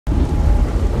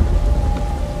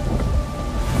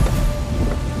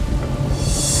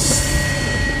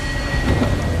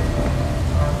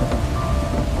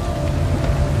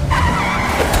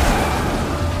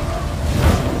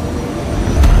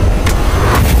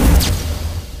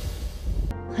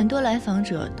很多来访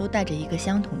者都带着一个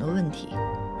相同的问题：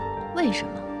为什么？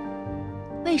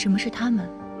为什么是他们？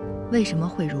为什么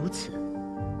会如此？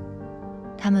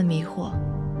他们迷惑、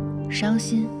伤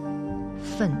心、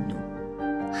愤怒、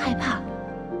害怕、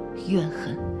怨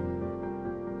恨，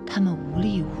他们无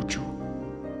力无助。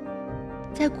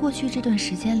在过去这段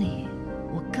时间里，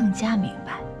我更加明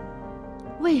白，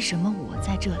为什么我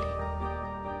在这里。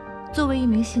作为一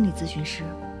名心理咨询师，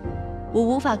我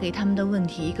无法给他们的问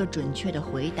题一个准确的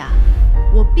回答，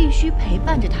我必须陪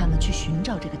伴着他们去寻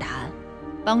找这个答案，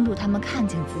帮助他们看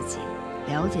见自己，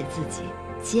了解自己，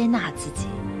接纳自己，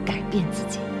改变自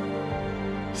己。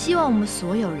希望我们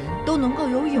所有人都能够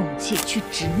有勇气去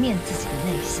直面自己的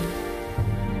内心。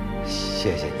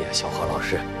谢谢你啊，小贺老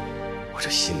师，我这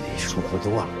心里舒服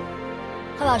多了。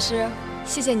贺老师，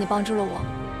谢谢你帮助了我。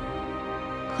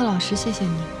贺老师，谢谢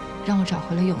你，让我找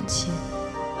回了勇气。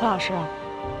贺老师，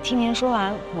听您说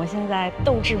完，我现在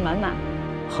斗志满满。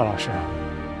贺老师，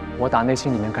我打内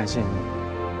心里面感谢你。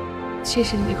谢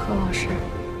谢你，贺老师，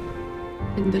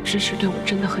你的支持对我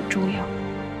真的很重要。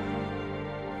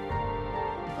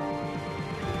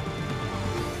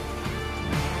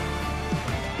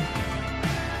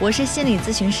我是心理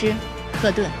咨询师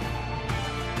贺顿。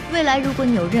未来如果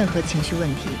你有任何情绪问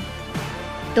题，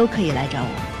都可以来找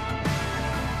我。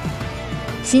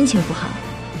心情不好，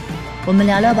我们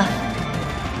聊聊吧。